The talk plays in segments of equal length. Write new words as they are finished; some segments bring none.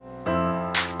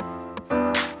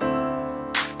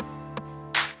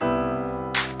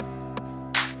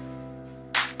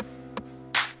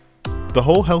The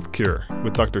Whole Health Cure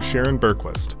with Dr. Sharon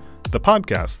Bergquist, the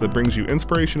podcast that brings you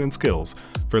inspiration and skills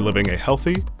for living a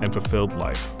healthy and fulfilled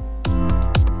life.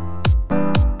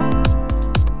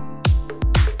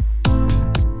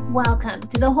 Welcome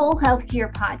to the Whole Health Cure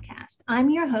podcast. I'm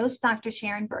your host, Dr.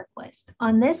 Sharon Bergquist.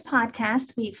 On this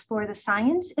podcast, we explore the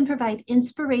science and provide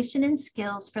inspiration and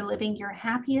skills for living your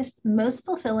happiest, most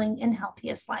fulfilling, and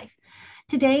healthiest life.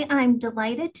 Today, I'm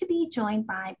delighted to be joined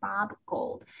by Bob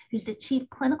Gold, who's the Chief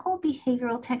Clinical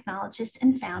Behavioral Technologist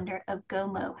and founder of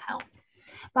GoMo Health.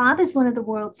 Bob is one of the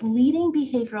world's leading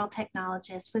behavioral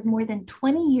technologists with more than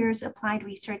 20 years applied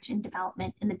research and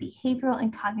development in the behavioral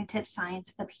and cognitive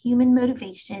science of human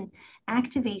motivation,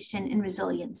 activation, and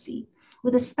resiliency,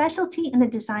 with a specialty in the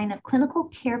design of clinical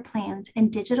care plans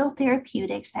and digital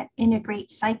therapeutics that integrate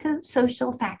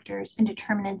psychosocial factors and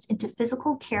determinants into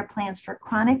physical care plans for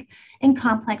chronic and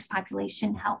complex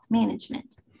population health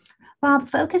management. Bob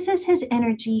focuses his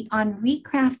energy on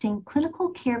recrafting clinical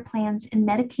care plans and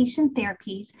medication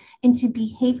therapies into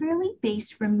behaviorally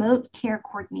based remote care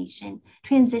coordination,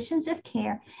 transitions of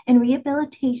care, and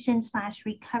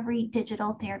rehabilitation/recovery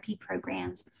digital therapy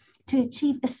programs to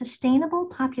achieve a sustainable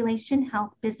population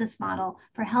health business model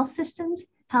for health systems,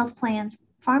 health plans,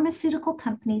 pharmaceutical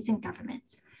companies, and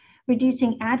governments,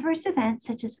 reducing adverse events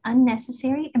such as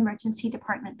unnecessary emergency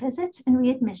department visits and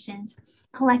readmissions,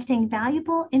 collecting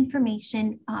valuable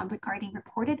information regarding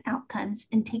reported outcomes,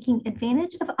 and taking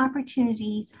advantage of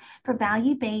opportunities for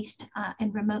value-based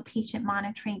and remote patient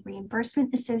monitoring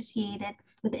reimbursement associated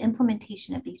with the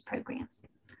implementation of these programs.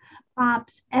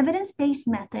 Bob's evidence-based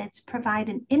methods provide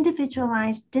an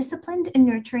individualized, disciplined, and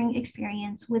nurturing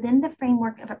experience within the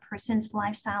framework of a person's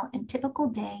lifestyle and typical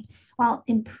day while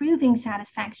improving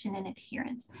satisfaction and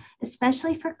adherence,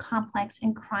 especially for complex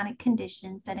and chronic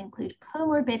conditions that include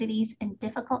comorbidities and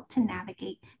difficult to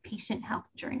navigate patient health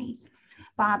journeys.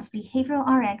 Bob's behavioral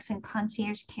RX and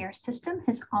concierge care system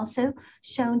has also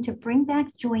shown to bring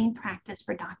back joy in practice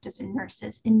for doctors and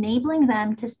nurses, enabling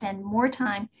them to spend more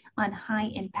time on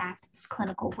high-impact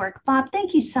clinical work. Bob,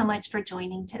 thank you so much for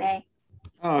joining today.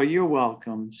 Oh, you're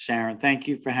welcome, Sharon. Thank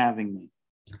you for having me.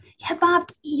 Yeah,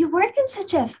 Bob, you work in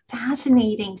such a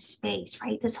fascinating space,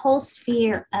 right? This whole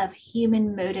sphere of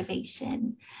human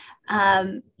motivation,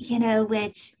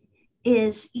 which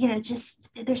is, just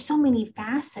there's so many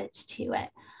facets to it.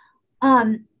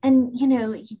 You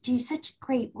do such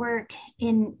great work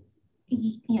in,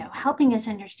 helping us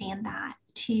understand that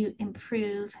to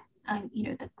improve,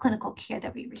 the clinical care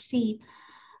that we receive.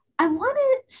 I want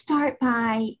to start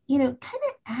by, kind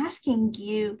of asking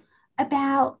you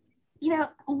about,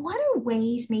 what are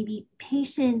ways maybe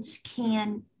patients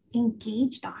can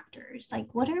engage doctors? Like,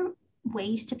 what are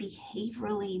ways to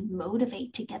behaviorally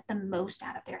motivate to get the most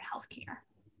out of their healthcare?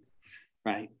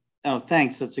 Right. Oh,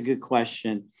 thanks. That's a good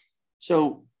question.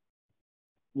 So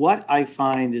what I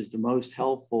find is the most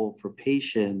helpful for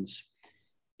patients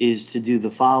is to do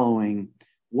the following.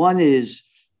 One is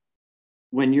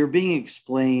when you're being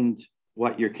explained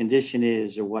what your condition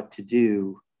is or what to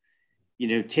do,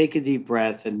 take a deep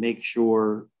breath and make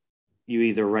sure you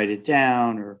either write it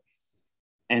down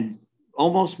and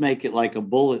almost make it like a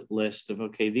bullet list of,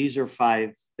 okay, these are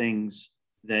 5 things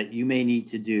that you may need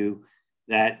to do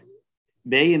that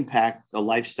may impact a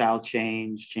lifestyle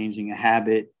change, changing a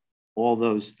habit, all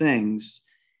those things,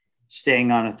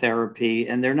 staying on a therapy,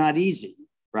 and they're not easy,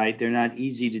 right? They're not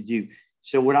easy to do.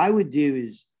 So what I would do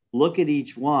is look at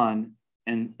each one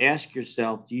and ask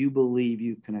yourself, do you believe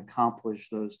you can accomplish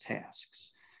those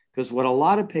tasks? Because what a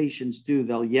lot of patients do,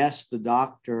 they'll yes the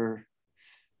doctor,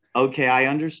 okay, I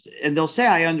understand. And they'll say,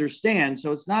 I understand.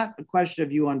 So it's not a question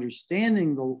of you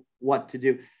understanding what to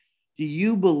do. Do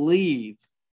you believe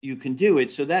you can do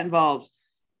it? So that involves,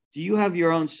 do you have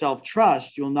your own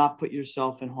self-trust? You'll not put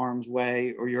yourself in harm's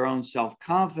way, or your own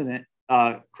self-confident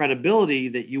credibility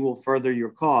that you will further your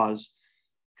cause.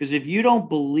 Because if you don't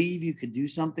believe you could do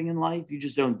something in life, you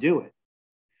just don't do it,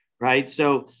 right?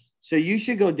 So you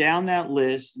should go down that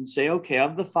list and say, okay,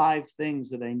 of the 5 things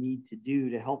that I need to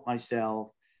do to help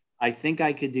myself, I think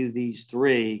I could do these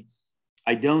 3.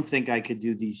 I don't think I could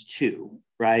do these 2,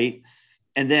 right?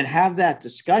 And then have that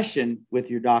discussion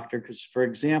with your doctor, because, for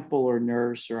example, or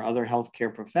nurse or other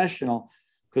healthcare professional,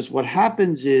 because what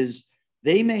happens is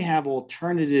they may have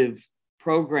alternative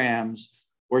programs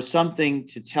or something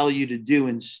to tell you to do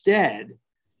instead.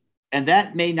 And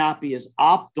that may not be as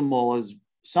optimal as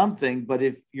something, but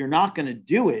if you're not going to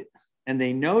do it and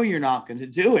they know you're not going to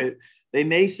do it, they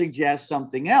may suggest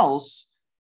something else.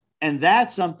 And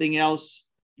that something else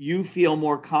you feel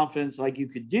more confidence like you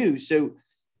could do. So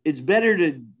it's better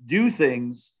to do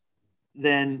things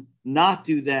than not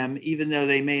do them, even though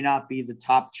they may not be the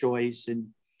top choice and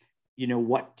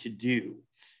what to do.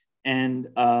 And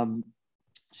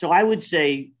so I would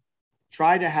say,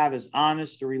 try to have as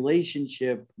honest a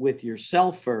relationship with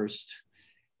yourself first,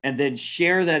 and then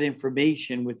share that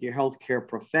information with your healthcare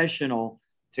professional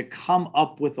to come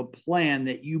up with a plan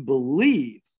that you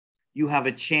believe you have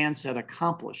a chance at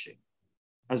accomplishing,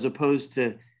 as opposed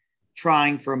to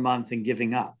trying for a month and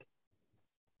giving up.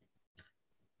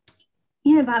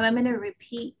 Bob, I'm going to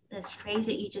repeat this phrase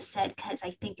that you just said because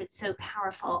I think it's so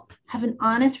powerful. Have an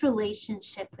honest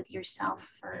relationship with yourself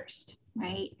first,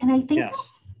 right? And I think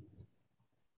Yes.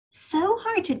 So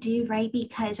hard to do, right?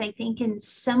 Because I think in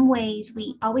some ways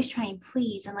we always try and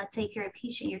please. And let's say if you're a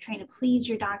patient, you're trying to please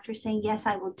your doctor saying, yes,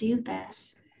 I will do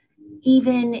this,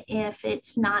 even if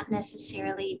it's not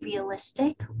necessarily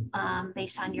realistic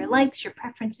based on your likes, your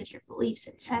preferences, your beliefs,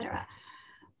 etc.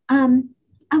 I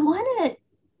want to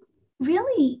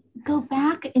really go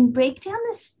back and break down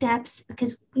the steps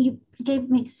because you gave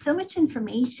me so much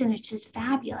information, which is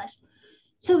fabulous.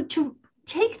 So to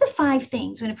take the 5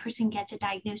 things when a person gets a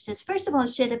diagnosis. First of all,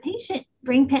 should a patient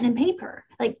bring pen and paper?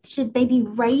 Like, should they be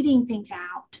writing things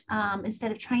out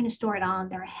instead of trying to store it all in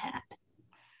their head?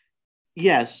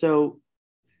 Yeah, so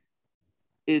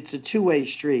it's a two-way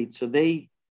street. So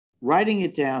writing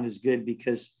it down is good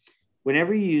because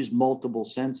whenever you use multiple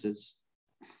senses,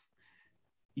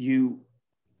 you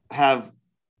have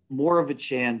more of a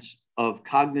chance of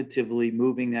cognitively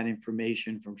moving that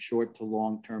information from short to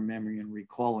long-term memory and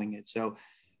recalling it. So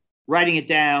writing it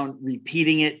down,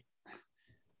 repeating it,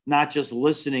 not just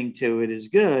listening to it is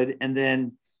good. And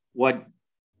then what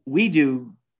we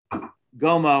do,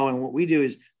 GOMO, and what we do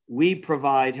is we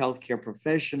provide healthcare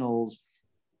professionals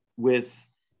with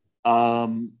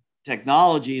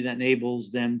technology that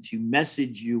enables them to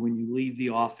message you when you leave the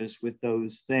office with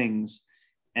those things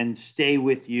and stay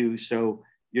with you. So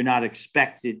you're not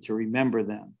expected to remember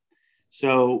them.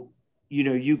 So,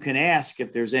 you can ask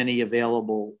if there's any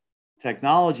available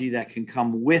technology that can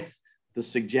come with the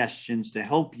suggestions to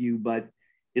help you. But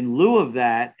in lieu of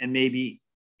that, and maybe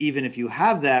even if you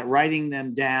have that, writing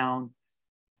them down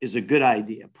is a good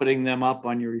idea. Putting them up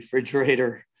on your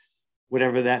refrigerator,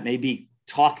 whatever that may be,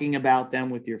 talking about them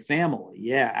with your family.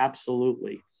 Yeah,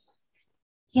 absolutely.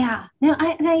 Yeah, no,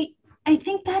 I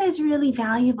think that is really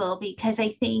valuable because I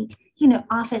think,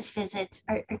 office visits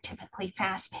are typically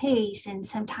fast paced, and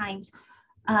sometimes,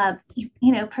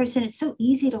 person, it's so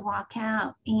easy to walk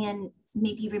out and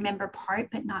maybe remember part,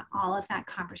 but not all of that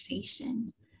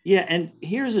conversation. Yeah. And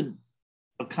here's a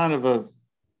kind of a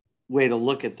way to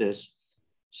look at this.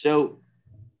 So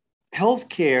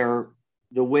healthcare,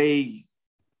 the way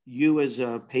you as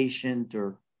a patient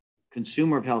or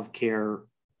consumer of healthcare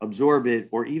absorb it,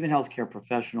 or even healthcare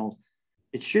professionals,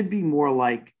 it should be more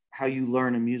like how you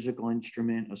learn a musical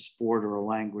instrument, a sport, or a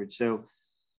language. So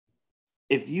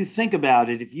if you think about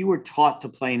it, if you were taught to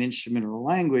play an instrument or a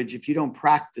language, if you don't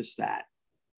practice that,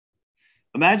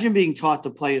 imagine being taught to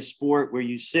play a sport where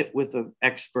you sit with an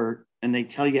expert and they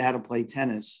tell you how to play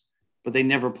tennis, but they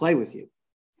never play with you.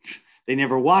 They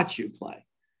never watch you play.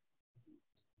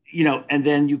 And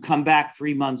then you come back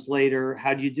 3 months later,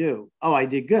 how'd you do? Oh, I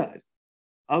did good.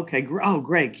 Okay, oh,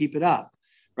 great, keep it up,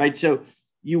 right? So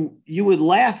you would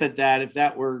laugh at that if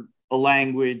that were a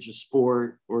language, a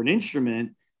sport, or an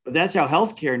instrument, but that's how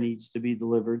healthcare needs to be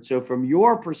delivered. So from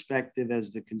your perspective as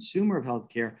the consumer of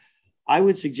healthcare, I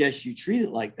would suggest you treat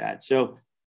it like that. So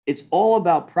it's all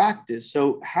about practice.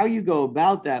 So how you go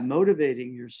about that,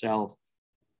 motivating yourself,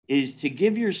 is to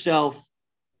give yourself,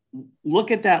 look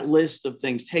at that list of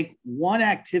things, take one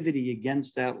activity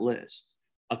against that list,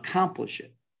 accomplish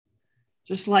it.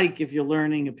 Just like if you're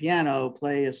learning a piano,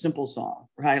 play a simple song,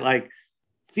 right? Like,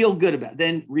 feel good about it.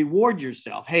 Then reward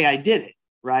yourself. Hey, I did it,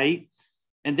 right?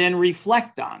 And then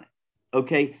reflect on it,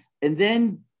 okay? And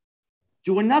then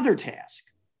do another task,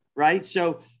 right?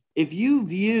 So if you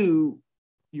view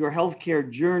your healthcare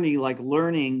journey like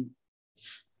learning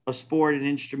a sport, an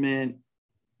instrument,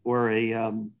 or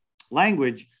a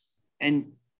language,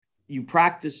 and you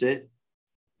practice it,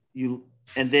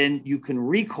 and then you can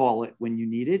recall it when you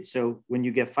need it. So when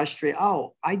you get frustrated,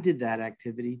 oh, I did that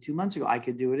activity 2 months ago, I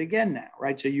could do it again now,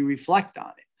 right? So you reflect on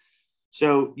it.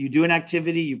 So you do an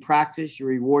activity, you practice, you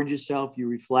reward yourself, you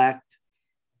reflect,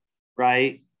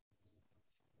 right?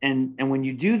 And when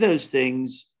you do those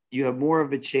things, you have more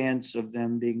of a chance of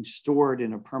them being stored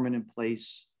in a permanent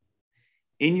place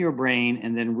in your brain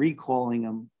and then recalling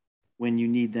them when you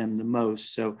need them the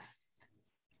most. So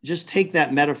just take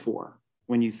that metaphor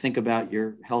when you think about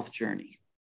your health journey.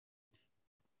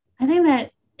 I think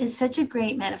that is such a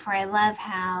great metaphor. I love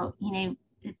how,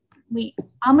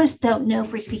 almost don't know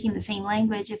if we're speaking the same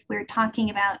language. If we're talking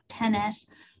about tennis,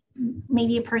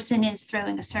 maybe a person is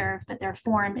throwing a serve, but their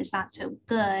form is not so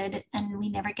good, and we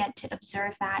never get to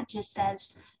observe that. Just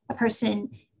as a person,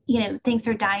 thinks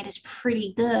their diet is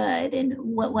pretty good, and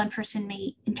what one person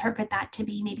may interpret that to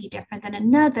be maybe different than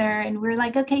another, and we're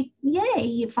like, okay, yay,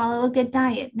 you follow a good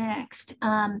diet, next.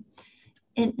 And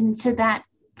so that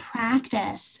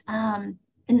practice, and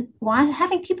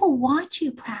having people watch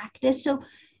you practice. So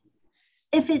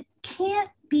if it can't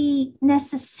be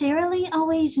necessarily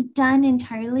always done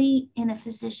entirely in a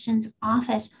physician's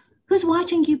office, who's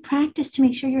watching you practice to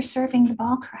make sure you're serving the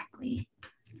ball correctly?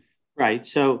 Right.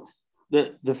 So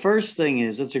the first thing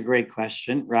is, that's a great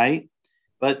question, right?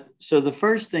 But so the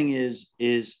first thing is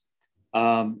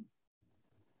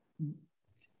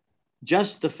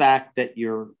just the fact that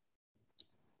you're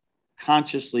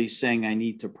consciously saying, I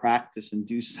need to practice and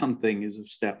do something, is a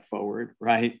step forward,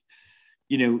 right?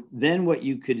 Then what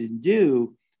you could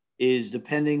do is,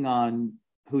 depending on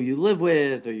who you live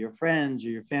with or your friends or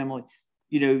your family,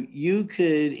 you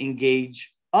could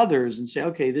engage others and say,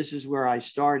 okay, this is where I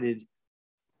started,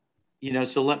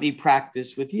 so let me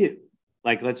practice with you.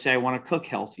 Like, let's say I want to cook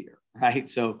healthier, right?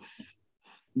 So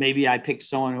maybe I pick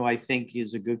someone who I think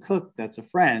is a good cook, that's a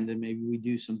friend, and maybe we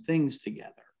do some things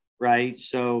together, right?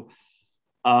 So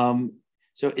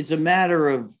it's a matter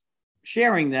of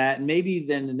sharing that. And maybe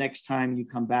then the next time you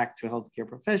come back to a healthcare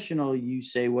professional, you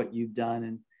say what you've done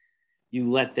and you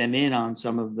let them in on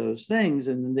some of those things,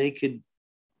 and then they could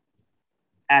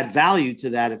add value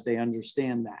to that if they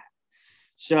understand that.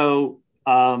 So,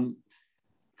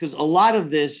 because a lot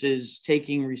of this is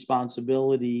taking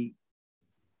responsibility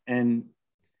and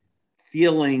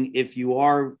feeling, if you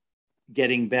are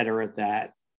getting better at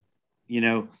that,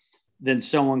 than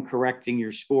someone correcting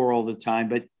your score all the time.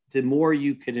 But the more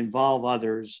you could involve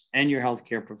others and your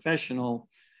healthcare professional,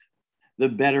 the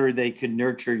better they could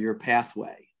nurture your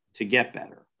pathway to get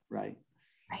better, right?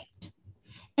 Right.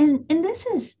 And this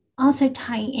is also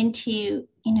tying into,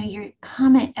 your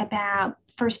comment about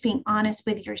first being honest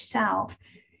with yourself.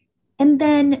 And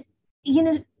then,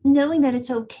 knowing that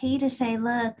it's okay to say,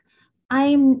 look,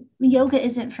 yoga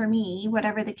isn't for me,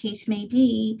 whatever the case may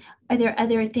be. Are there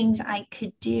other things I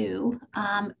could do?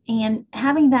 And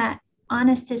having that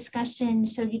honest discussion,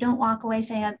 so you don't walk away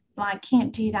saying, well, I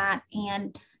can't do that.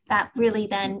 And that really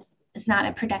then is not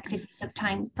a productive use of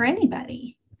time for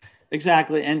anybody.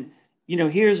 Exactly. And,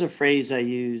 here's a phrase I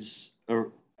use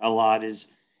a lot is,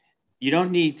 you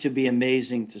don't need to be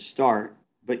amazing to start,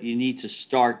 but you need to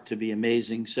start to be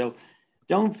amazing. So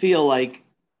don't feel like,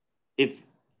 if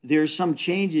there's some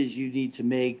changes you need to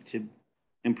make to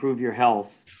improve your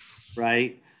health,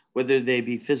 right? Whether they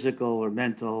be physical or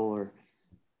mental, or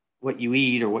what you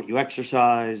eat or what you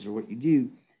exercise or what you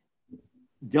do,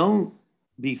 don't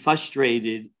be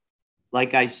frustrated.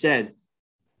 Like I said,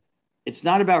 it's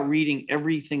not about reading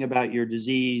everything about your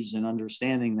disease and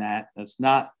understanding that. That's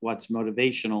not what's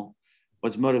motivational.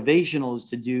 What's motivational is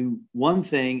to do one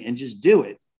thing and just do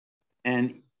it.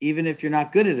 And even if you're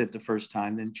not good at it the first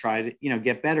time, then try to,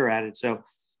 get better at it. So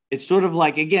it's sort of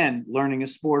like, again, learning a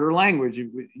sport or language.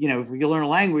 If we learn a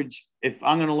language, if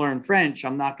I'm going to learn French,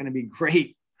 I'm not going to be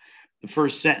great the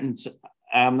first sentence.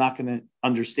 I'm not going to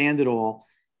understand it all.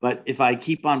 But if I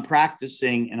keep on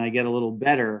practicing and I get a little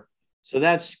better, so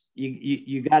that's,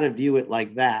 you got to view it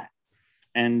like that.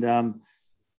 And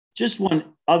just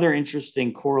one other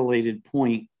interesting correlated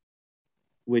point,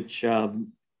 which,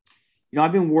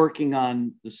 I've been working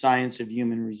on the science of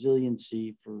human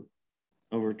resiliency for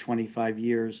over 25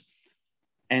 years.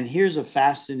 And here's a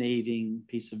fascinating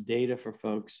piece of data for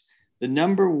folks. The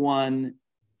number one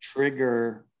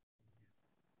trigger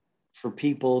for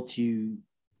people to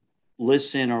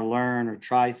listen or learn or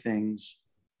try things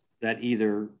that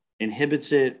either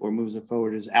inhibits it or moves it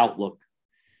forward is outlook.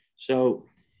 So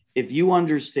if you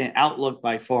understand outlook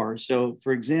by far, so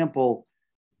for example,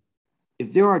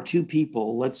 if there are two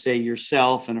people, let's say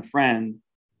yourself and a friend,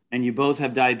 and you both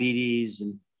have diabetes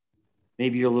and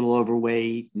maybe you're a little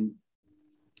overweight and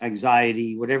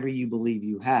anxiety, whatever you believe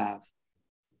you have,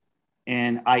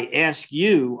 and I ask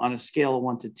you on a scale of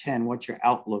 1 to 10, what's your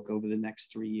outlook over the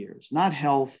next 3 years? Not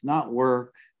health, not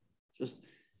work, just,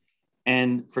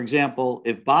 and for example,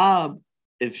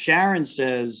 if Sharon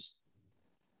says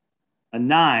a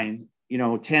 9,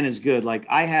 10 is good. Like,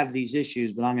 I have these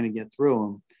issues, but I'm going to get through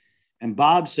them. And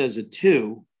Bob says a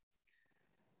 2,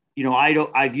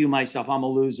 I view myself, I'm a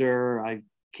loser. I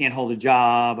can't hold a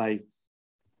job. I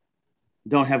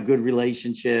don't have good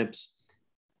relationships.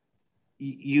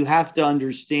 You have to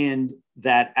understand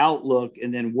that outlook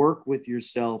and then work with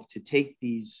yourself to take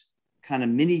these kind of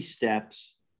mini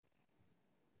steps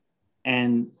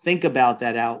and think about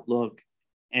that outlook.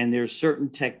 And there's certain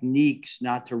techniques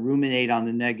not to ruminate on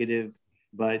the negative,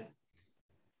 but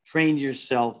train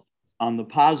yourself on the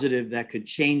positive that could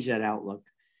change that outlook.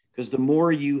 Because the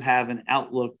more you have an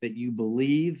outlook that you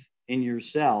believe in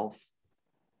yourself,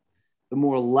 the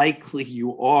more likely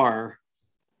you are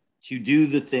to do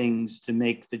the things to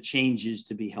make the changes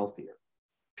to be healthier,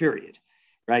 period.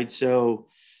 Right? So,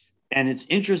 and it's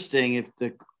interesting,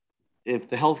 if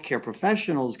the healthcare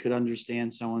professionals could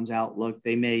understand someone's outlook,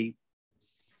 they may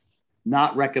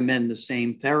not recommend the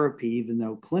same therapy, even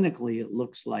though clinically it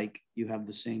looks like you have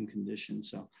the same condition.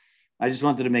 So I just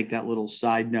wanted to make that little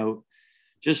side note.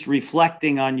 Just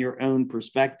reflecting on your own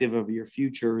perspective of your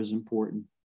future is important.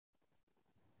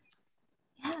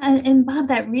 Yeah, and Bob,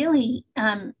 that really,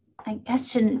 I guess,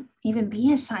 shouldn't even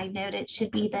be a side note. It should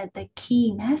be the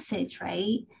key message,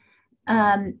 right?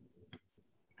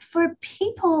 For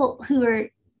people who are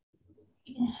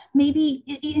maybe,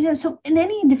 so in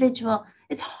any individual,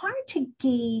 it's hard to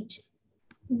gauge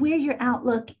where your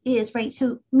outlook is, right?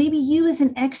 So maybe you, as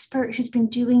an expert who's been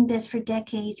doing this for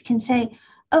decades, can say,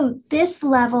 oh, this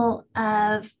level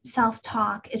of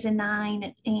self-talk is a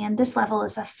 9 and this level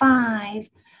is a 5.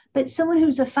 But someone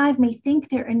who's a 5 may think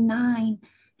they're a 9.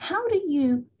 How do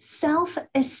you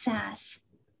self-assess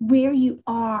where you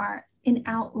are in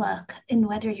outlook and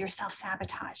whether you're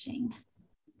self-sabotaging?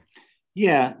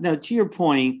 Yeah, no, to your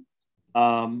point,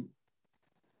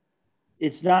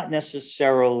 it's not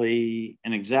necessarily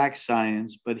an exact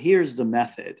science, but here's the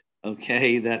method,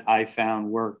 okay, that I found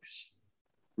works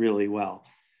really well.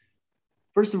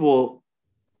 First of all,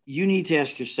 you need to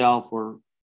ask yourself, or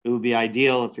it would be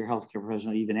ideal if your healthcare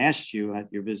professional even asked you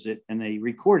at your visit and they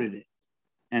recorded it.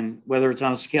 And whether it's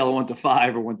on a scale of 1 to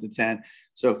 5 or 1 to 10.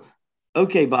 So,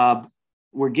 okay, Bob,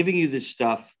 we're giving you this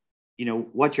stuff,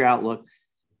 what's your outlook?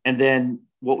 And then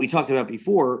what we talked about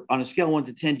before, on a scale of 1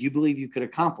 to 10, do you believe you could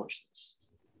accomplish this?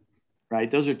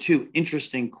 Right? Those are two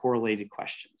interesting correlated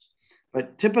questions.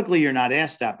 But typically you're not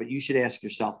asked that, but you should ask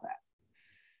yourself that.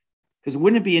 Because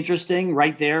wouldn't it be interesting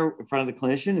right there in front of the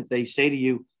clinician if they say to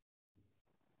you,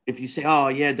 if you say, oh,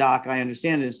 yeah, doc, I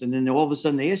understand this. And then all of a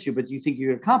sudden they ask you, but do you think you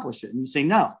could accomplish it? And you say,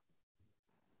 no,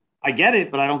 I get it,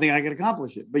 but I don't think I can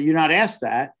accomplish it. But you're not asked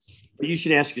that, but you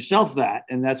should ask yourself that.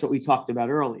 And that's what we talked about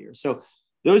earlier. So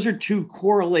those are two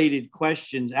correlated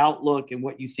questions, outlook and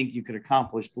what you think you could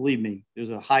accomplish. Believe me, there's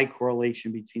a high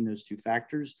correlation between those two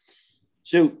factors.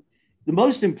 So the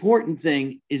most important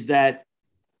thing is that,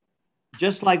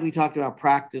 just like we talked about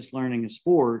practice learning a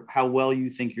sport, how well you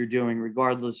think you're doing,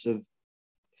 regardless of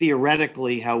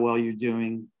theoretically how well you're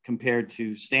doing compared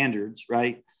to standards,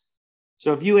 right?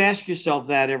 So if you ask yourself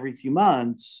that every few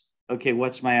months, okay,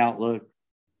 what's my outlook?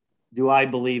 Do I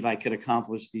believe I could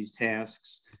accomplish these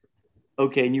tasks?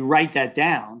 Okay, and you write that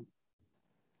down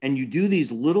and you do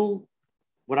these little,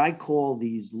 what I call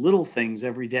these little things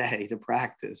every day to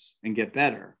practice and get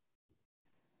better.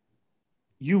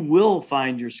 You will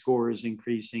find your score is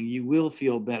increasing. You will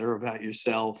feel better about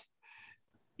yourself.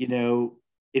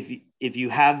 If you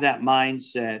have that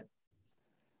mindset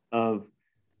of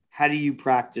how do you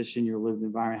practice in your lived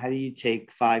environment? How do you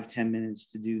take 5-10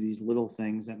 minutes to do these little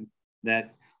things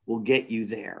that will get you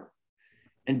there?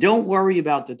 And don't worry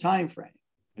about the time frame.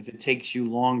 If it takes you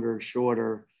longer,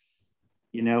 shorter,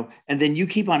 and then you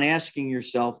keep on asking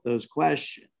yourself those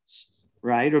questions,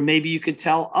 right? Or maybe you could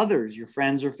tell others, your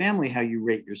friends or family, how you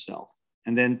rate yourself,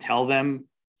 and then tell them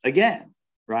again,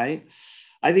 right?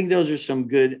 I think those are some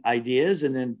good ideas.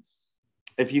 And then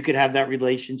if you could have that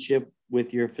relationship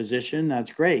with your physician,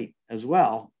 that's great as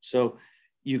well. So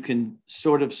you can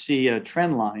sort of see a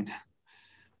trend line.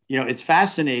 It's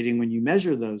fascinating when you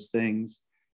measure those things.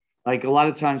 Like a lot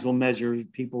of times we'll measure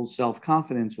people's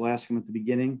self-confidence. We'll ask them at the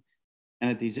beginning and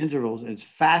at these intervals. And it's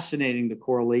fascinating, the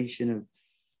correlation of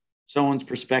someone's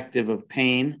perspective of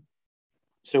pain.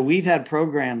 So we've had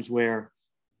programs where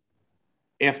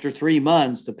after 3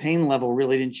 months, the pain level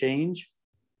really didn't change,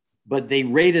 but they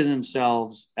rated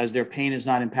themselves as their pain is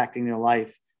not impacting their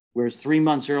life. Whereas 3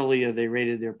 months earlier, they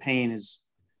rated their pain as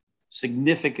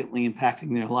significantly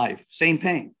impacting their life. Same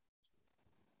pain,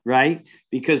 right?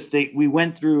 Because we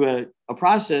went through a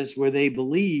process where they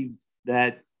believed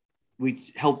that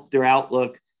we helped their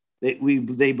outlook, that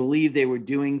they believed they were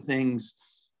doing things,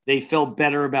 they felt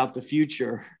better about the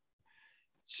future.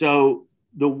 So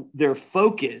their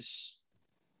focus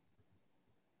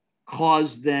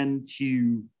caused them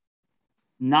to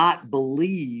not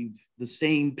believe the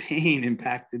same pain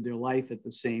impacted their life at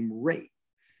the same rate.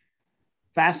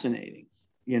 Fascinating,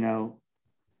 Yeah.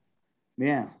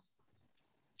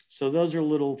 So those are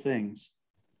little things.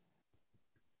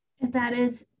 That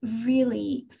is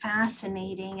really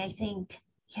fascinating. I think,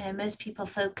 most people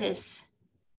focus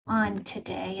on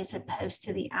today as opposed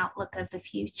to the outlook of the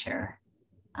future,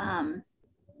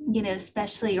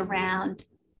 especially around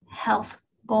health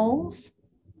goals.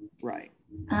 Right.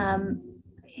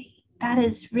 That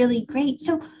is really great.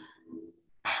 So,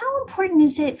 how important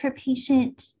is it for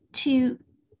patients to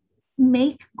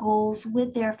make goals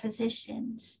with their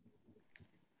physicians?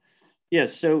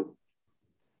 Yes. So,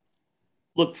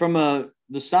 look, from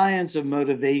the science of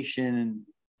motivation and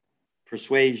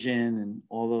persuasion and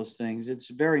all those things, it's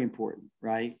very important,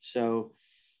 right? So,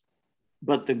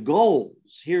 but the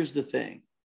goals, here's the thing.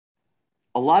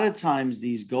 A lot of times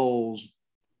these goals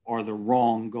are the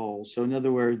wrong goals. So in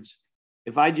other words,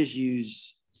 if I just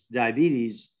use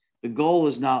diabetes, the goal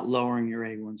is not lowering your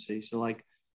A1C. So like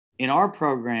in our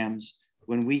programs,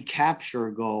 when we capture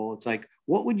a goal, it's like,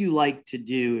 what would you like to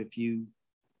do if you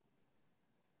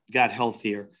got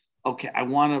healthier? Okay, I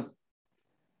want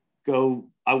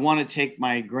to take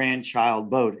my grandchild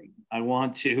boating. I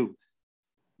want to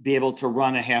be able to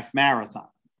run a half marathon.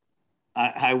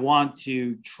 I want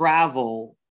to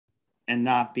travel and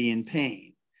not be in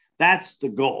pain. That's the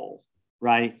goal,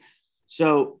 right?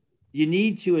 So you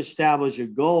need to establish a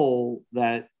goal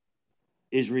that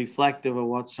is reflective of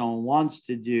what someone wants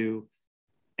to do,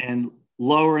 and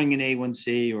lowering an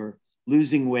A1C or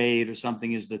losing weight or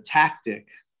something is the tactic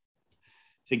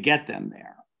to get them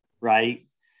there, right?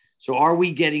 So are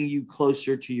we getting you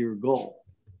closer to your goal?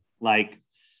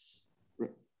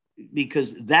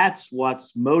 Because that's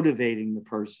what's motivating the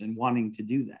person wanting to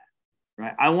do that,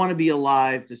 right? I want to be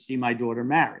alive to see my daughter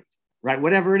married, right?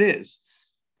 Whatever it is.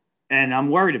 And I'm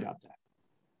worried about that,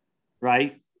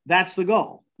 right? That's the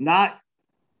goal, not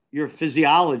your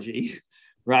physiology,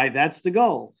 right? That's the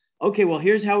goal. Okay, well,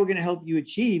 here's how we're going to help you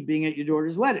achieve being at your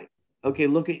daughter's wedding. Okay,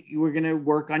 we're going to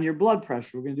work on your blood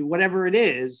pressure. We're going to do whatever it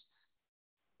is.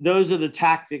 Those are the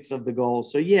tactics of the goal.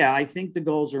 So yeah, I think the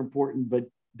goals are important, but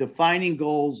defining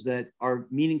goals that are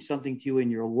meaning something to you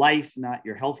in your life, not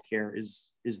your healthcare, is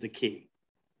the key.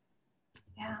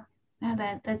 Yeah,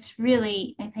 no, that's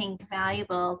really, I think,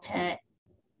 valuable to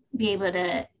be able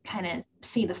to kind of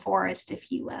see the forest,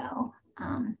 if you will.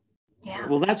 Yeah.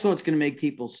 Well, that's what's going to make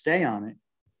people stay on it.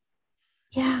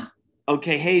 Yeah.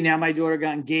 Okay, hey, now my daughter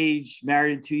got engaged,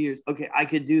 married in 2 years. Okay, I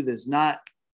could do this. Not,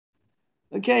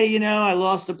 okay, I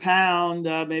lost a pound.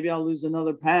 Maybe I'll lose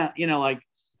another pound.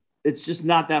 It's just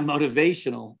not that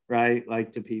motivational, right?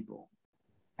 Like to people.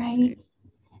 Right.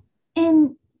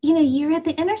 And, you're at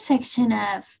the intersection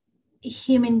of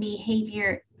human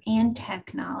behavior and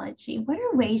technology. What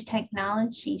are ways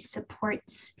technology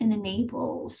supports and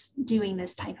enables doing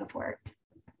this type of work?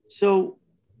 So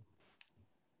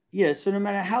no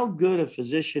matter how good a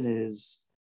physician is,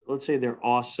 let's say they're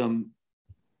awesome,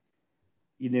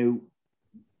 you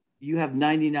have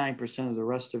 99% of the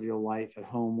rest of your life at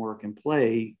home, work, and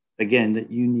play, again,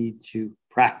 that you need to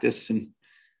practice and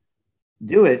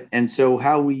do it. And so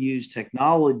how we use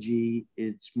technology,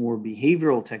 it's more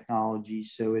behavioral technology.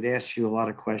 So it asks you a lot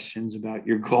of questions about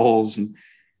your goals and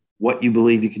what you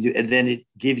believe you can do. And then it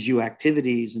gives you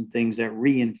activities and things that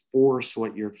reinforce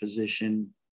what your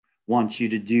physician wants you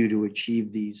to do to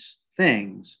achieve these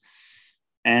things.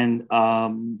 And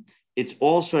it's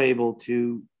also able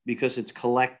to, because it's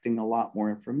collecting a lot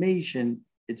more information,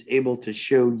 it's able to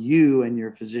show you and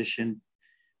your physician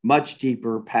much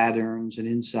deeper patterns and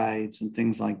insights and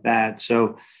things like that.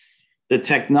 So the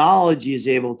technology is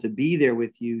able to be there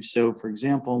with you. So for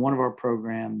example, in one of our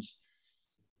programs,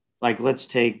 like let's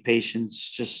take patients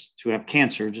just to have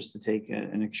cancer, just to take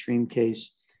an extreme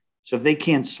case. So if they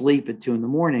can't sleep at 2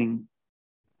 a.m,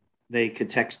 they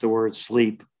could text the word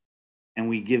sleep, and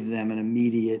we give them an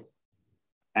immediate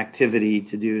activity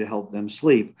to do to help them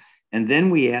sleep. And then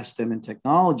we ask them in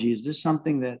technology, is this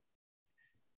something that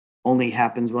only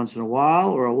happens once in a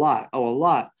while or a lot? Oh, a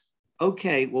lot.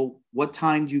 Okay, well, what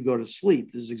time do you go to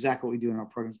sleep? This is exactly what we do in our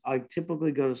programs. I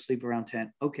typically go to sleep around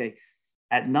 10. Okay,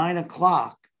 at 9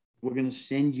 o'clock, we're going to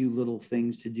send you little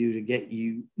things to do to get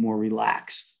you more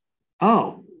relaxed.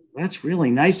 Oh, that's really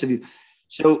nice of you.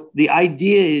 So the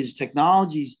idea is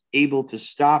technology is able to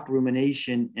stop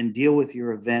rumination and deal with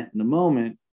your event in the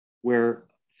moment, where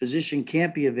physician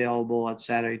can't be available at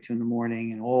Saturday 2 a.m.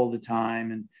 and all the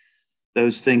time and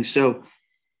those things. So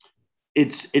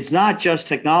it's not just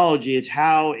technology, it's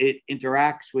how it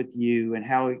interacts with you and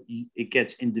how it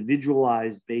gets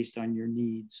individualized based on your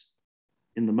needs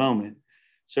in the moment.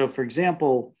 So for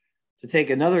example, to take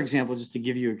another example, just to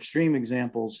give you extreme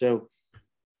examples. So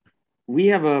we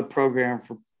have a program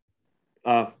for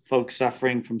folks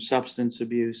suffering from substance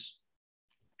abuse.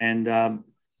 And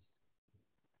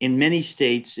in many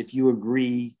states, if you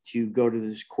agree to go to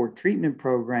this court treatment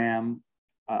program,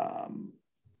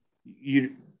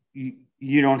 you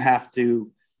don't have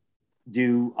to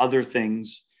do other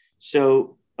things.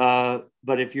 So,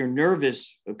 but if you're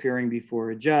nervous appearing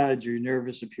before a judge, or you're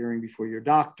nervous appearing before your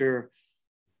doctor,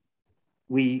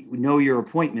 we know your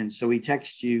appointment. So we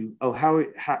text you, oh, how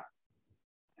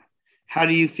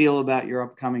do you feel about your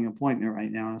upcoming appointment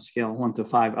right now on a scale of 1 to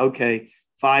 5? Okay,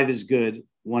 5 is good.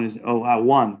 1 is,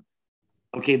 1.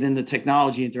 Okay, then the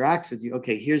technology interacts with you.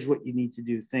 Okay, here's what you need to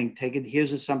do. Take it.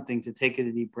 Here's something to take it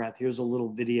a deep breath. Here's a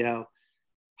little video.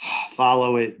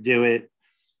 Follow it, do it.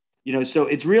 So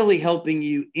it's really helping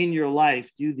you in your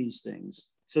life do these things.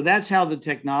 So that's how the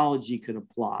technology could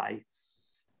apply.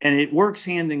 And it works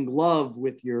hand in glove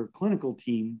with your clinical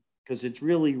team, because it's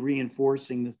really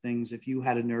reinforcing the things. If you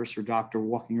had a nurse or doctor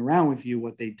walking around with you,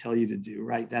 what they tell you to do,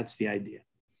 right? That's the idea.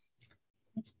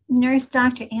 It's nurse,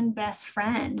 doctor, and best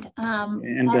friend.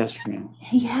 Best friend.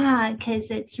 Yeah, because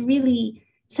it's really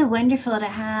so wonderful to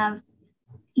have,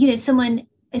 someone,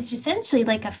 it's essentially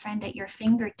like a friend at your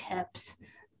fingertips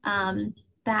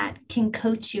that can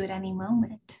coach you at any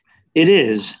moment. It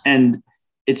is. And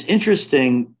it's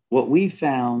interesting what we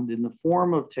found in the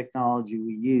form of technology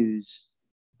we use.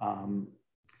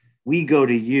 We go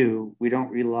to you. We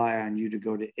don't rely on you to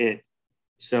go to it.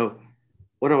 So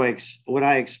what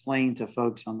I explain to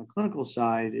folks on the clinical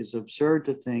side is absurd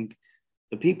to think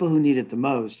the people who need it the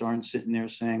most aren't sitting there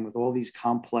saying, with all these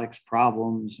complex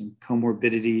problems and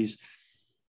comorbidities,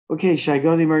 okay, should I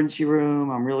go to the emergency room?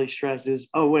 I'm really stressed.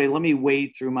 Oh, wait, let me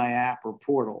wade through my app or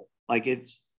portal. Like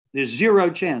there's zero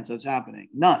chance that's happening.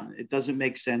 None. It doesn't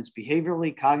make sense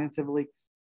behaviorally, cognitively.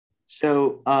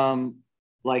 So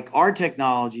like our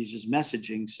technology is just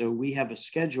messaging. So we have a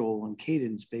schedule and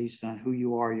cadence based on who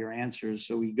you are, your answers.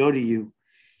 So we go to you.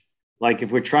 Like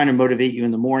if we're trying to motivate you in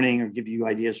the morning or give you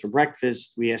ideas for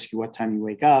breakfast, we ask you what time you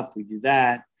wake up. We do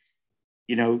that.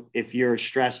 If you're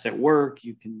stressed at work,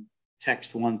 you can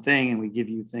text one thing and we give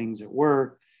you things at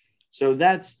work. So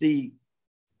that's the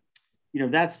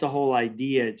whole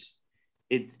idea.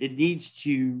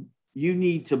 You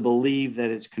need to believe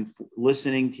that it's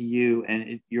listening to you,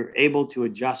 and you're able to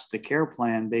adjust the care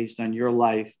plan based on your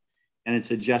life, and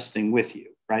it's adjusting with you,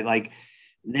 right? Like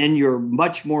then you're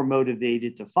much more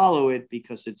motivated to follow it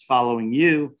because it's following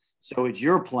you. So it's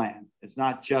your plan. It's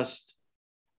not just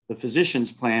the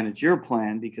physician's plan, it's your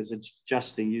plan because it's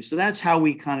adjusting you. So that's how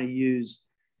we kind of use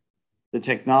the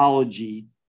technology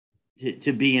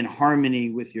to be in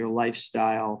harmony with your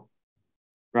lifestyle,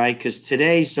 right? Because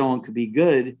today someone could be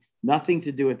good, nothing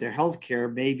to do with their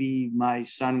healthcare. Maybe my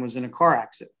son was in a car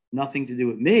accident, nothing to do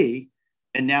with me,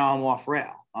 and now I'm off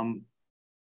rail.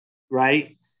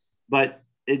 Right? But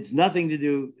it's nothing to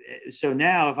do. So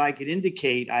now if I could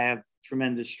indicate I have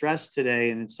tremendous stress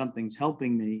today and something's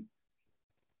helping me,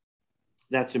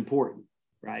 that's important,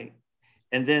 right?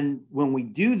 And then when we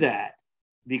do that,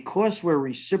 because we're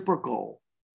reciprocal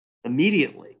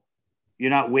immediately,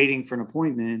 you're not waiting for an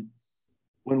appointment.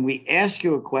 When we ask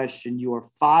you a question, you are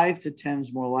 5 to 10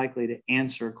 more likely to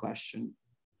answer a question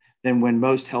than when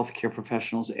most healthcare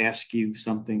professionals ask you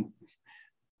something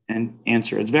and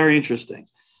answer. It's very interesting.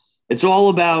 It's all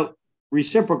about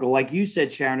reciprocal. Like you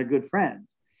said, Sharon, a good friend.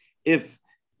 If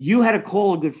you had to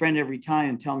call a good friend every time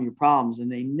and tell them your problems,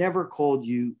 and they never called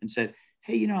you and said,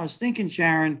 hey, I was thinking,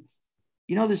 Sharon,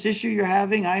 this issue you're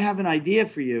having, I have an idea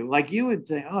for you. Like you would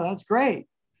think, oh, that's great.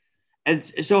 And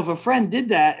so if a friend did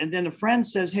that, and then a friend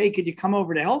says, hey, could you come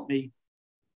over to help me?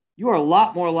 You are a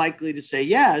lot more likely to say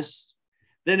yes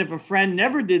than if a friend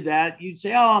never did that. You'd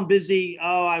say, oh, I'm busy.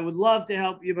 Oh, I would love to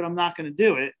help you, but I'm not going to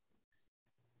do it.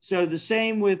 So the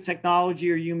same with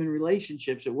technology or human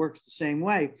relationships, it works the same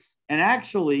way. And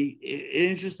actually, an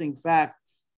interesting fact,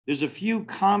 there's a few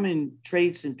common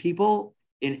traits in people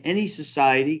in any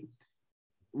society.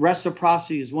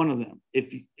 Reciprocity is one of them.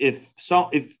 If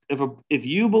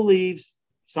you believe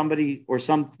somebody or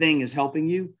something is helping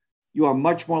you, you are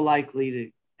much more likely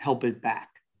to help it back,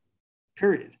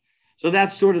 period. So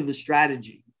that's sort of the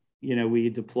strategy, we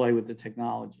deploy with the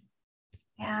technology.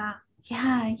 Yeah.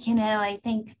 I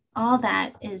think all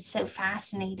that is so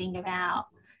fascinating about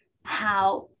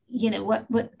how,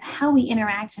 how we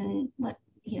interact and what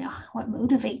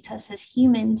motivates us as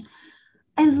humans.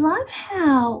 I love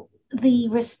how the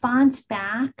response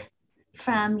back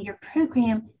from your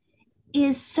program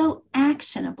is so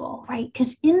actionable, right?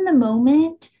 Because in the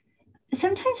moment,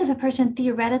 sometimes if a person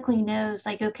theoretically knows,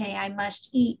 like, okay, I must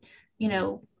eat,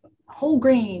 whole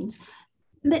grains,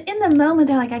 but in the moment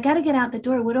they're like, I got to get out the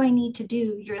door. What do I need to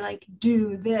do? You're like,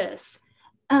 do this.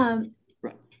 Right.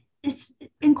 it's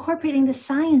incorporating the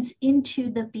science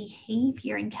into the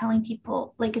behavior and telling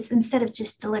people, like, it's instead of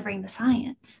just delivering the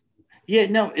science. Yeah,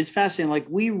 no, it's fascinating. Like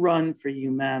we run for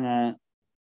Humana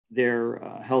their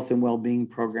health and well-being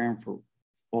program for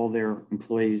all their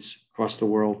employees across the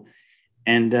world.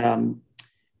 And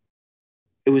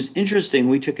it was interesting.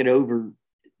 We took it over.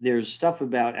 There's stuff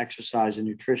about exercise and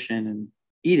nutrition and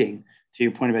eating, to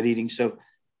your point about eating. So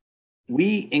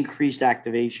we increased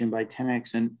activation by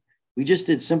 10x, and we just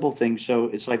did simple things. So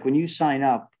it's like when you sign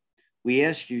up, we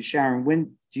ask you, Sharon,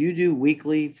 when do you do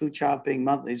weekly food shopping,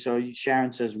 monthly? So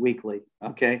Sharon says weekly.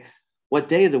 Okay. What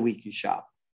day of the week you shop?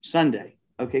 Sunday.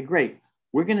 Okay, great.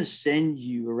 We're going to send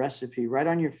you a recipe right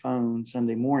on your phone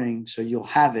Sunday morning, so you'll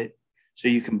have it, so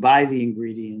you can buy the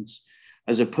ingredients,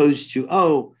 as opposed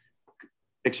to,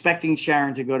 expecting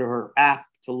Sharon to go to her app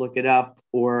to look it up,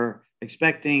 or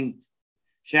expecting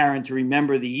Sharon to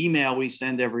remember the email we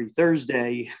send every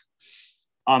Thursday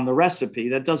on the recipe.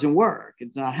 That doesn't work.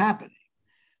 It's not happening.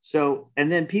 So,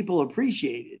 and then people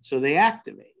appreciate it, so they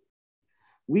activate it.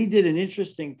 We did an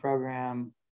interesting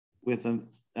program with a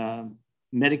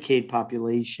Medicaid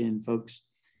population, folks,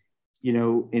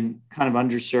 in kind of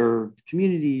underserved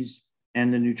communities.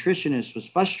 And the nutritionist was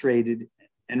frustrated,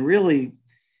 and really,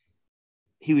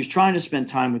 he was trying to spend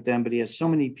time with them, but he has so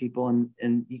many people,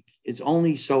 and it's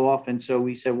only so often. So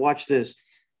we said, watch this.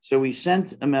 So we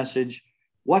sent a message,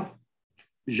 what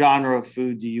genre of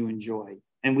food do you enjoy?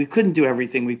 And we couldn't do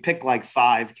everything. We picked like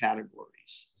 5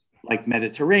 categories, like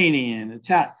Mediterranean,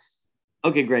 Italian.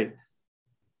 Okay, great.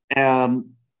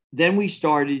 Then we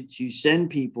started to send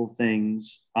people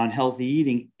things on healthy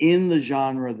eating in the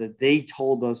genre that they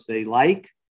told us they like.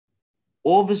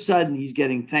 All of a sudden, he's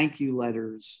getting thank you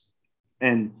letters,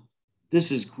 and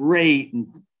this is great.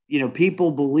 And,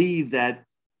 people believe that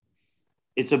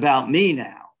it's about me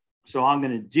now, so I'm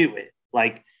going to do it.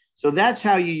 So that's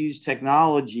how you use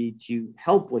technology to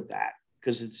help with that,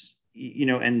 because it's,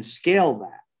 and scale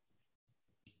that.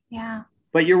 Yeah.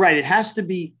 But you're right. It has to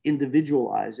be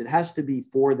individualized. It has to be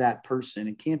for that person.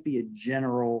 It can't be a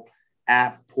general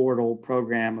app portal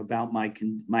program about my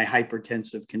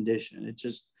hypertensive condition.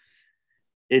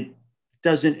 It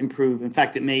doesn't improve. In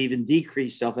fact, it may even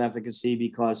decrease self-efficacy,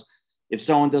 because if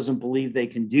someone doesn't believe they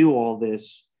can do all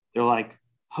this, they're like,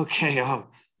 okay, oh,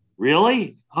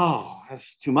 really? Oh,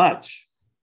 that's too much.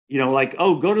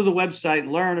 Go to the website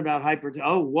and learn about hypertension.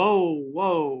 Oh,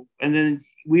 whoa. And then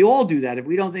we all do that. If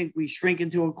we don't think, we shrink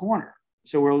into a corner.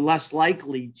 So we're less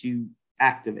likely to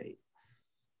activate.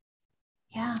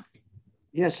 Yeah.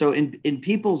 Yeah. So in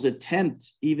people's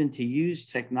attempt even to use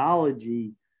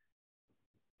technology,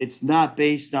 it's not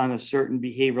based on a certain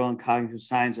behavioral and cognitive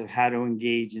science of how to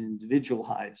engage and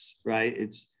individualize,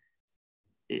 right?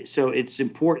 So it's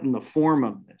important, the form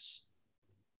of this.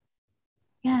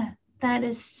 Yeah, that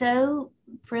is so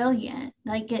brilliant.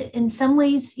 Like, in some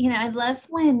ways, I love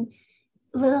when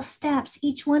little steps,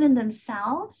 each one in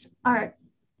themselves, are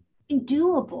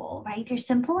doable, right? They're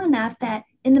simple enough that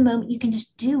in the moment you can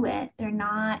just do it. They're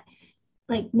not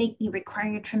like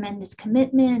requiring a tremendous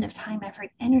commitment of time,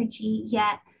 effort, energy,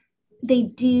 yet they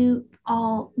do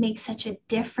all make such a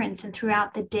difference. And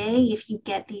throughout the day, if you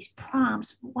get these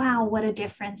prompts, wow, what a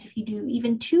difference if you do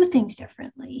even 2 things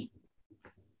differently.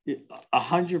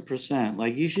 100%.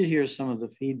 Like, you should hear some of the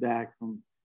feedback from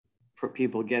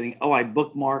people getting, I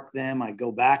bookmark them, I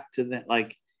go back to them.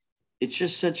 Like, it's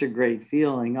just such a great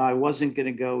feeling. I wasn't going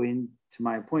to go into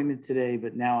my appointment today,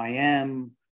 but now I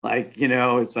am. Like,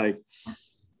 it's like,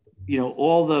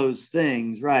 all those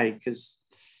things, right? Because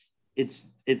it's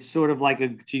sort of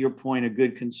like, to your point, a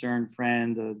good concerned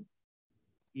friend,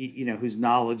 who's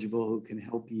knowledgeable, who can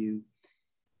help you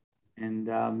and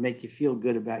make you feel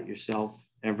good about yourself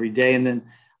every day. And then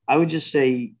I would just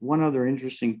say one other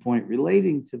interesting point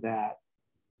relating to that,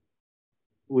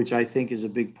 which I think is a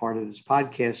big part of this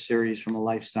podcast series from a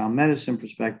lifestyle medicine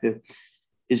perspective,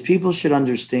 is people should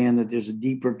understand that there's a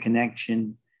deeper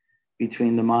connection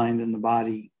between the mind and the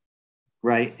body,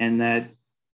 right? And that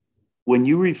when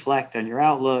you reflect on your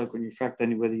outlook, when you reflect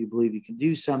on whether you believe you can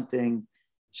do something,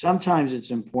 sometimes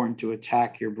it's important to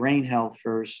attack your brain health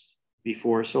first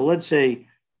before. So let's say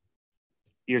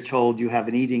you're told you have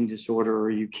an eating disorder,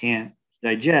 or you can't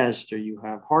digest, or you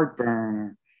have heartburn,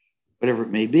 or whatever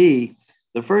it may be.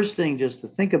 The first thing just to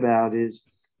think about is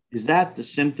that the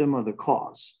symptom or the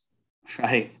cause,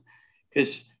 right?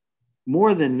 Because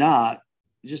more than not,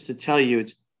 just to tell you,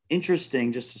 it's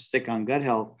interesting, just to stick on gut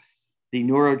health, the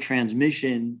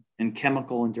neurotransmission and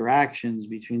chemical interactions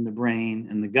between the brain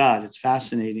and the gut. It's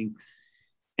fascinating.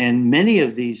 And many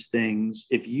of these things,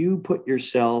 if you put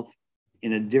yourself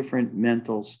in a different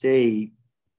mental state,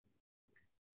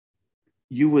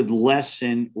 you would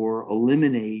lessen or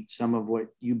eliminate some of what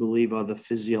you believe are the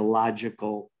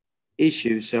physiological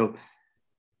issues. So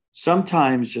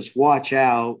sometimes just watch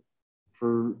out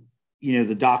for,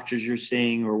 the doctors you're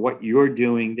seeing or what you're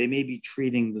doing. They may be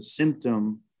treating the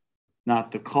symptom,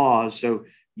 not the cause. So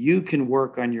you can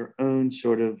work on your own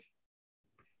sort of,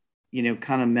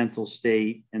 kind of mental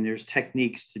state, and there's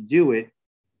techniques to do it.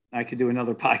 I could do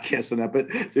another podcast on that,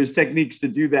 but there's techniques to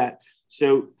do that.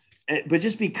 So, but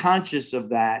just be conscious of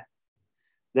that,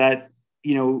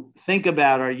 think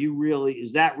about,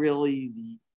 is that really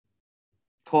the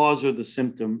cause or the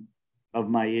symptom of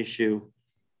my issue?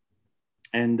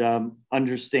 And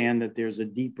understand that there's a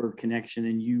deeper connection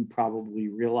than you probably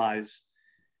realize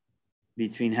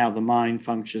between how the mind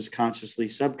functions consciously,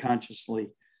 subconsciously,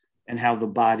 and how the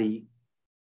body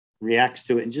reacts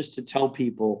to it. And just to tell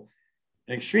people,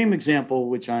 an extreme example,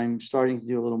 which I'm starting to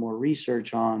do a little more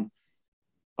research on,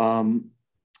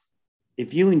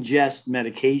 if you ingest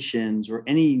medications or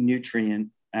any nutrient,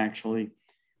 actually,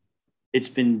 it's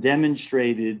been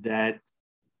demonstrated that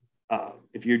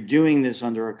if you're doing this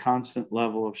under a constant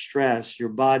level of stress, your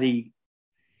body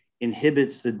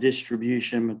inhibits the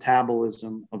distribution,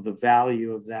 metabolism of the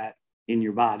value of that in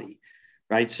your body,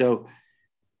 right? So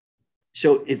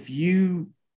if you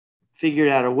figured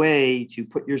out a way to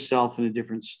put yourself in a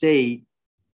different state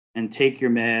and take your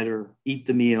med or eat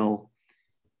the meal,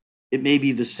 it may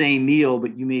be the same meal,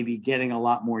 but you may be getting a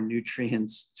lot more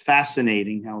nutrients. It's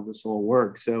fascinating how this all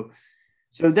works. So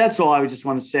that's all I would just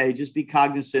want to say. Just be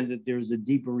cognizant that there's a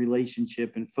deeper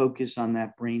relationship and focus on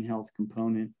that brain health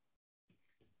component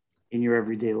in your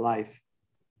everyday life.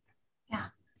 Yeah,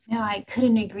 no, I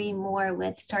couldn't agree more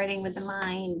with starting with the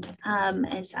mind,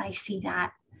 as I see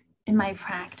that in my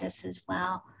practice as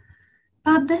well.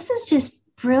 Bob, this is just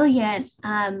brilliant.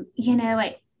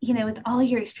 With all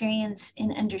your experience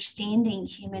in understanding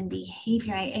human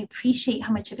behavior, I appreciate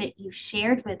how much of it you've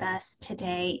shared with us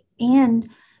today, and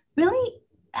really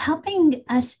helping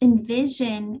us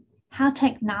envision how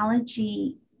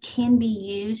technology can be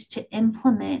used to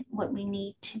implement what we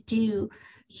need to do.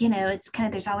 It's kind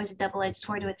of, there's always a double-edged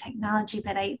sword with technology,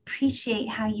 but I appreciate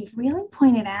how you've really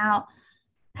pointed out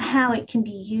how it can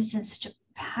be used in such a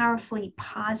powerfully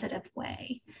positive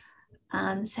way.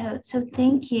 So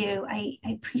thank you. I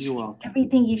appreciate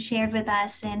everything you shared with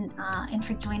us and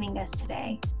for joining us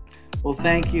today. Well,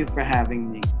 thank you for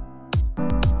having me.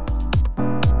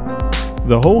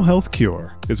 The Whole Health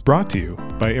Cure is brought to you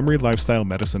by Emory Lifestyle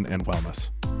Medicine and Wellness.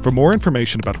 For more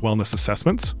information about wellness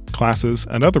assessments, classes,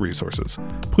 and other resources,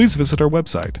 please visit our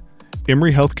website,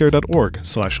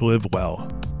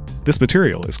 emoryhealthcare.org/livewell. This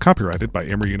material is copyrighted by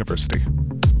Emory University.